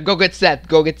 Go get him. Go get Seth.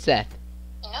 Go get Seth.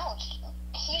 No, she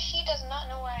does not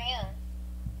know where I am.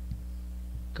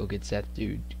 Go get Seth,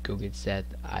 dude. Go get Seth.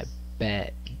 I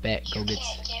bet. Go You get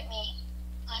can't Seth. get me.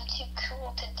 I'm too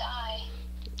cool to die.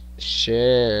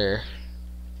 Sure.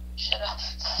 Shut up.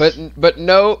 But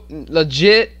no,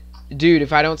 legit, dude,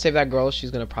 if I don't save that girl,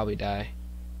 she's gonna probably die.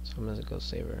 So I'm gonna go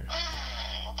save her.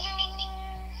 Ding, ding, ding.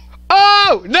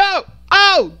 Oh, no!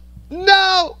 Oh,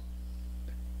 no!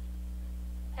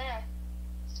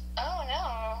 Oh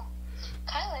no.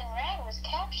 Kylan Rag was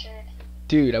captured.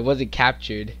 Dude, I wasn't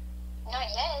captured. Not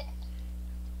yet.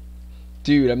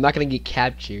 Dude, I'm not gonna get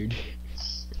captured.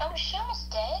 Oh, she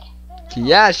almost dead? Oh, no.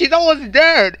 Yeah, she's almost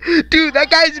dead. Dude, that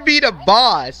guy's being a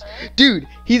boss. Dude,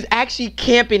 he's actually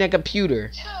camping a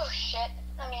computer. Oh shit.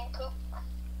 I mean, poop.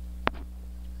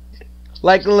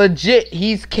 Like, legit,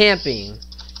 he's camping.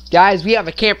 Guys, we have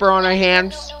a camper on our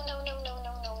hands. No,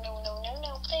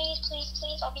 please,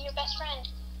 I'll be your best friend.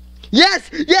 Yes,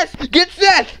 yes, get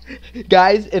Seth.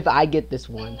 Guys, if I get this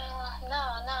one.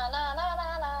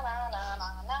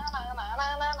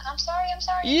 I'm sorry.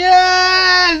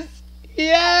 Yes,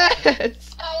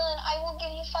 yes. Kylan, I will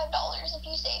give you $5 if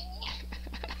you save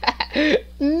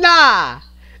me. Nah.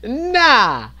 We'll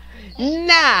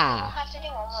have to do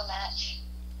one more match.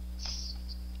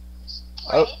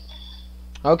 Oh. Right?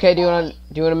 Okay, do you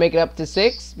wanna make it up to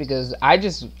 6? Because I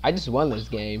just won this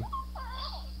game.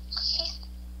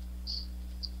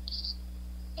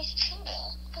 He's cheating.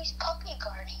 He's puppy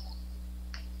guarding.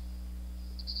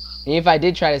 And if I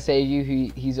did try to save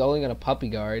you, he's only gonna puppy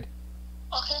guard.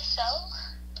 Okay, so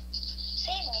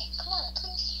save me. Come on,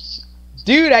 please.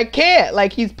 Dude, I can't.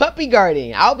 Like, he's puppy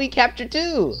guarding. I'll be captured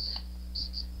too.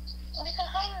 We can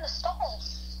hide in the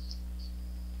stalls.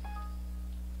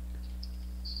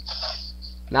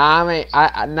 Nah,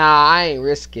 I ain't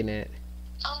risking it.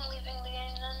 I'm leaving the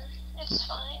game then. It's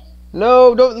fine.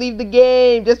 No, don't leave the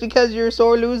game just because you're a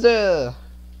sore loser.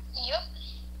 Yep.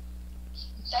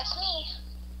 That's me.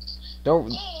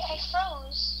 Don't. Yay, I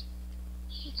froze.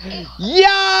 Yeah,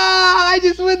 I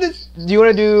just win this. Do you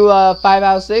want to do 5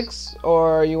 out of 6,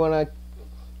 or you want to?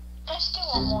 Let's do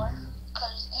one more,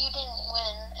 cause you didn't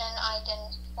win and I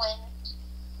didn't win.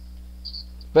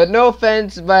 But no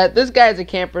offense, but this guy's a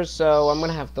camper, so I'm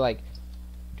gonna have to like.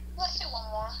 Let's do one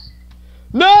more.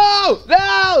 No!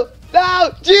 No!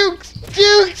 No! Jukes!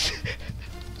 Jukes!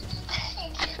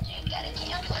 You got a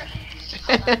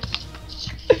camper.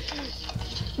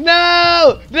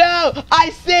 No! No! I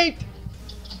saved.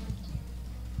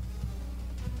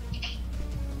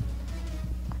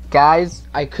 Guys,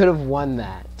 I could have won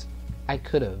that. I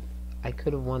could have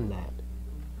won that.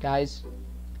 Guys,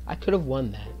 I could have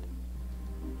won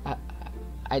that.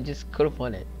 I just could have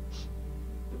won it.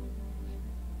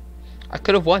 I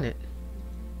could have won it.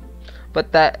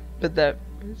 But that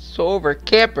sober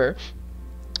camper,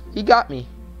 he got me.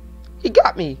 He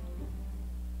got me.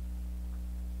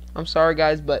 I'm sorry,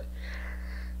 guys, but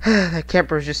that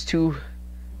camper is just too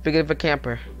big of a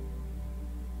camper.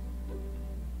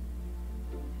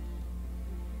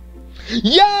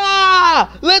 Yeah!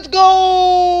 Let's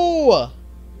go!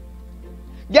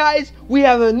 Guys, we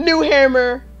have a new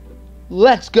hammer.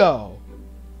 Let's go.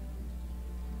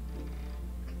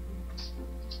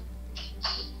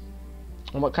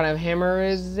 And what kind of hammer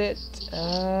is it?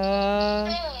 I'm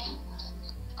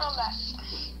back.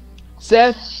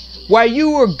 Seth, while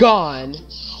you were gone,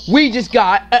 we just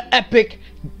got a epic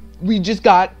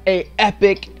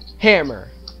hammer.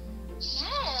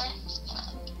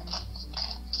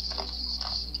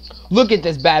 Look at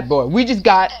this bad boy. We just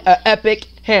got an epic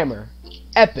hammer.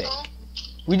 Epic.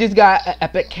 We just got an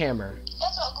epic hammer.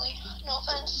 That's ugly. No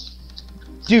offense.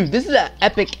 Dude, this is an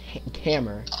epic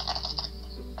hammer.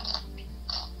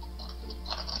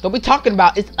 Don't be talking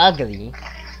about it's ugly.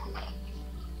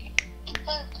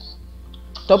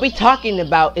 Don't be talking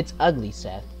about it's ugly,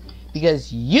 Seth.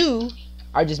 Because you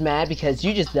are just mad because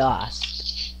you just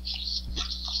lost.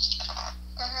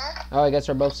 Oh, I guess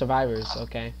we're both survivors.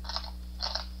 Okay.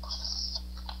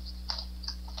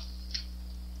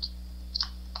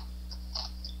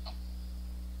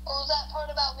 What was that part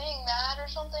about being mad or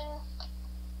something?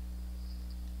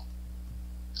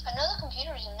 I know the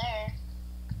computer's in there.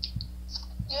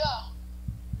 Yeah.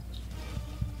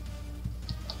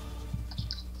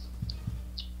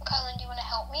 Kylan, do you want to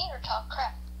help me or talk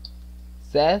crap?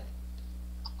 Seth,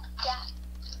 Yeah.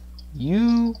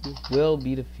 you will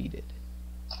be defeated.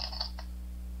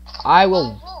 I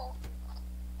will.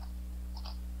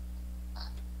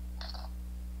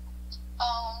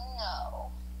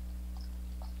 Oh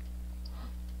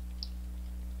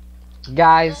no.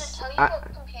 Guys, Does it tell you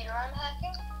what computer I'm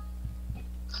hacking?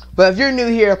 but if you're new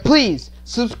here, please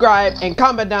subscribe and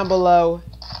comment down below.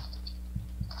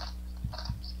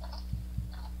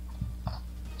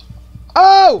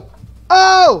 Oh!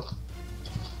 Oh!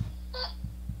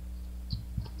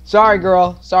 Sorry,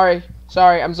 girl. Sorry.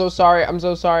 Sorry. I'm so sorry. I'm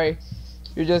so sorry.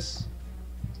 You're just...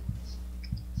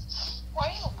 Why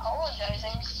are you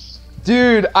apologizing?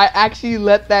 Dude, I actually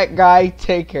let that guy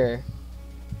take her.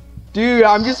 Dude,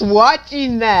 I'm just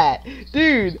watching that.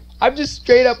 Dude, I'm just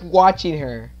straight up watching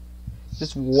her.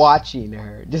 Just watching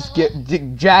her. Just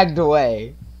get dragged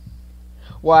away.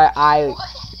 Why I...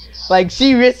 Like,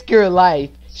 she risked her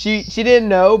life. She didn't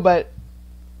know, but...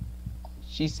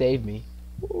 She saved me.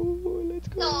 Ooh, let's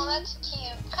go. Oh, that's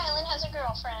cute. Kylan has a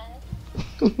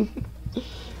girlfriend.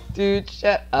 Dude,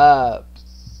 shut up.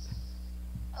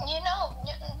 You know,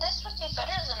 this would be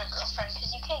better than a girlfriend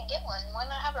because you can't get one. Why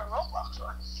not have a Roblox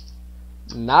one?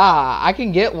 Nah, I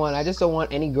can get one. I just don't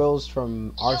want any girls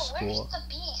from our school. Where's the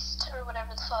beast or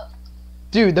whatever the fuck?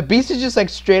 Dude, the beast is just like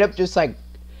straight up just like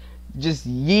just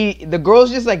yeet. The girl's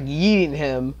just like yeeting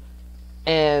him,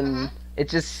 and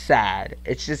it's just sad.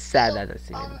 It's just sad that I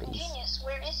see the beast. Genius,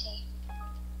 where is he?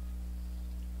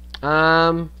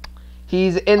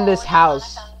 He's in this Oh,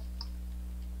 house. I found him.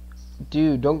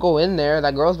 Dude, don't go in there.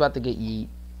 That girl's about to get yeet.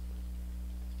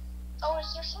 Oh,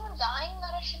 is there someone dying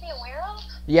that I should be aware of?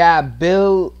 Yeah,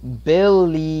 Billy,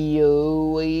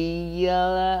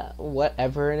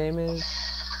 whatever her name is.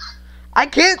 I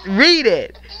can't read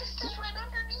it. The beast is right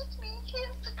underneath me. He's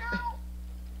the girl.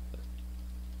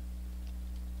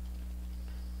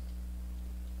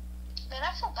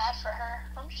 for her.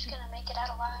 I'm just gonna make it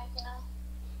out alive, you know?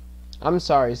 I'm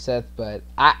sorry, Seth, but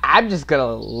I'm just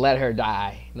gonna let her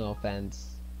die. No offense.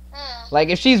 Like,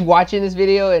 if she's watching this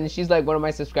video and she's like one of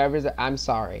my subscribers, I'm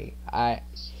sorry.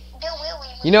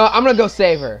 You know, I'm gonna go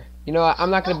save her. You know,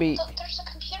 I'm not gonna be. There's a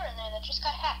computer in there that just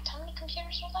got hacked. How many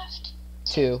computers are left?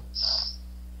 2.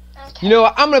 Okay. You know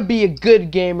what? I'm gonna be a good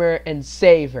gamer and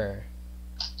save her.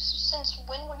 Since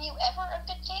when were you ever a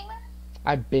good gamer?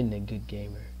 I've been a good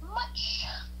gamer. Much.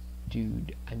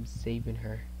 Dude, I'm saving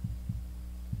her.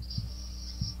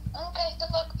 Okay, good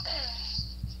luck.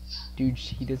 Dude,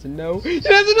 she doesn't know. She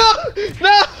doesn't know!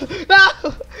 No! No!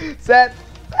 Seth,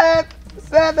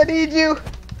 I need you.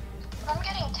 I'm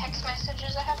getting text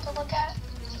messages I have to look at.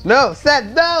 No, Seth,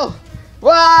 no!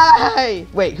 Why?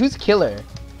 Wait, who's Killer?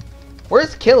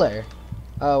 Where's Killer?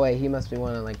 Oh, wait, he must be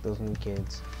one of, like, those new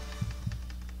kids.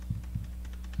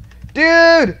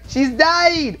 Dude, she's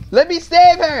died! Let me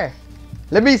save her!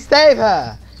 Let me save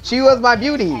her! She was my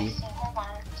beauty. Hold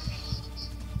on.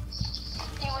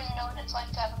 You wouldn't know what it's like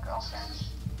to have a girlfriend.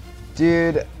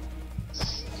 Dude.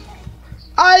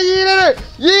 I yeeted her!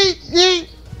 Yeet! Yeet!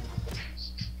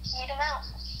 Eat him out.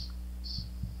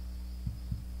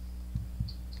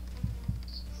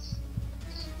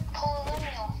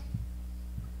 Polynomial.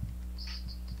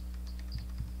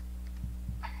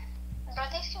 Bro,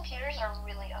 these computers are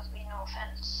really ugly, no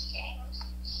offense, game.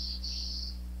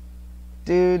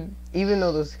 Dude, even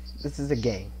though this is a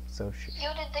game, so sure.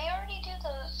 Yo, did they already do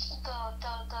the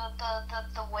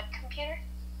wood computer?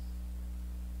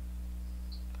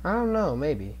 I don't know,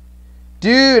 maybe.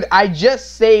 Dude, I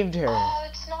just saved her. Oh,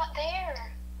 it's not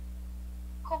there.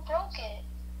 Who broke it?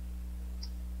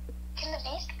 Can the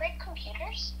Beast break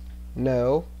computers?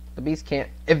 No, the Beast can't.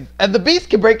 If the Beast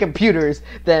can break computers,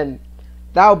 then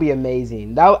that would be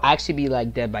amazing. That would actually be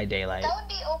like Dead by Daylight. That would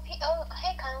be OP. Oh,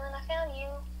 hey, Kylan, I found you.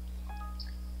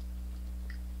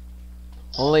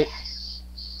 Only.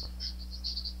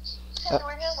 And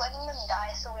we're just letting them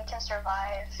die so we can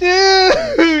survive.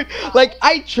 Dude, like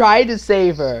I tried to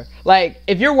save her. Like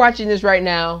if you're watching this right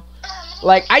now,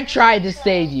 like I tried to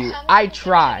save you. I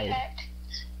tried.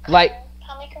 Like.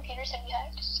 How many computers have you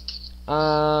hacked?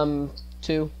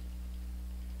 2.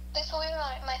 This will be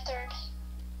my third.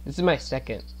 This is my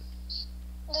second.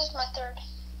 This is my third.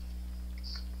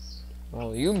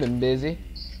 Oh, you've been busy.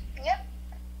 Yep.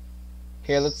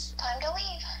 Here, let's. Time to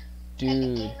leave.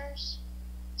 Dude. Epic gamers.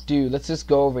 Dude, let's just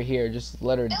go over here. Just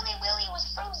let her. Billy Willy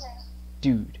was frozen.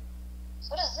 Dude.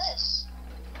 What is this?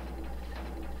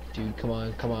 Dude, come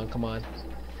on, come on, come on.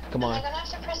 Come Am I on. gonna have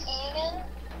to press E again?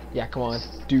 Yeah, come on.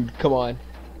 Dude, come on.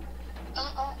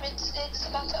 It's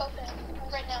about to open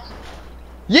right now.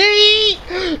 Yay!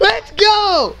 Let's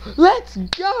go! Let's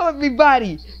go,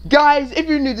 everybody! Guys, if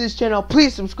you're new to this channel,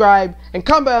 please subscribe and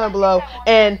comment down below.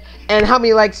 And how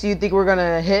many likes do you think we're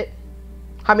gonna hit?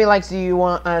 How many likes do you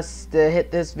want us to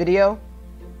hit this video?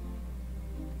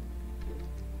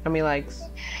 How many likes?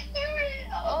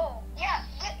 Oh, yeah.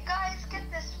 Guys, get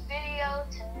this video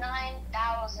to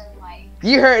 9,000 likes.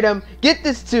 You heard him. Get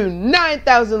this to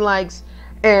 9,000 likes.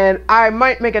 And I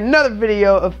might make another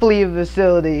video of Flee the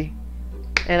Facility.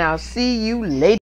 And I'll see you later.